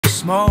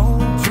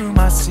smoke through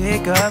my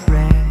cigarette.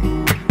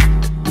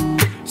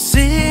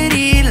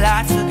 City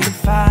lights looking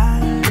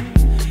fine,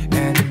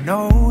 and I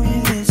know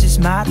this is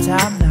my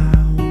time now.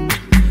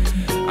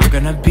 I'm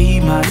gonna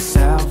be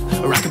myself,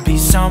 or I could be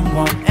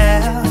someone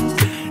else.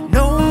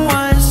 No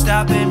one's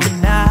stopping me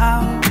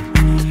now.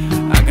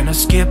 I'm gonna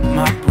skip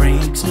my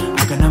breaks,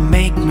 I'm gonna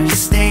make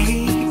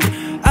mistakes.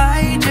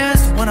 I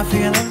just wanna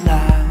feel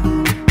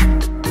alive.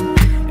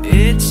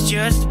 It's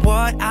just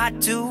what I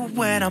do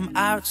when I'm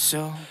out,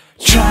 so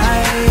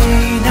try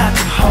not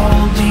to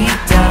hold me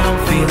down.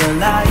 Feel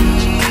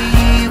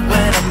alive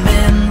when I'm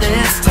in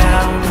this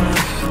town.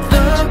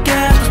 Look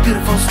at those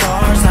beautiful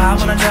stars. I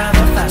wanna drive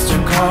a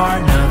faster car.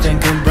 Nothing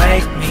can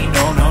break me,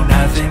 no, no,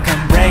 nothing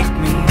can break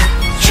me.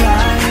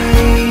 Try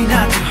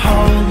not to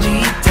hold me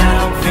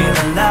down. Feel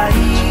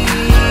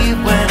alive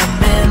when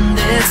I'm in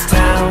this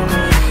town.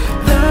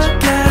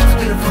 Look at those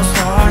beautiful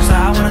stars.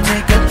 I wanna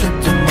take a trip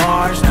to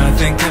Mars.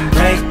 Nothing can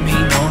break me,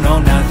 no, no,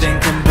 nothing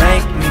can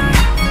break me.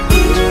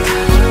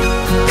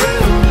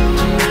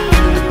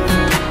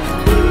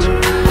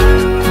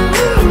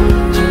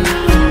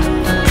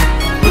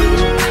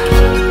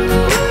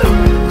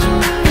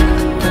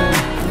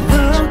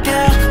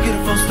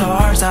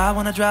 I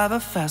wanna drive a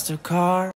faster car.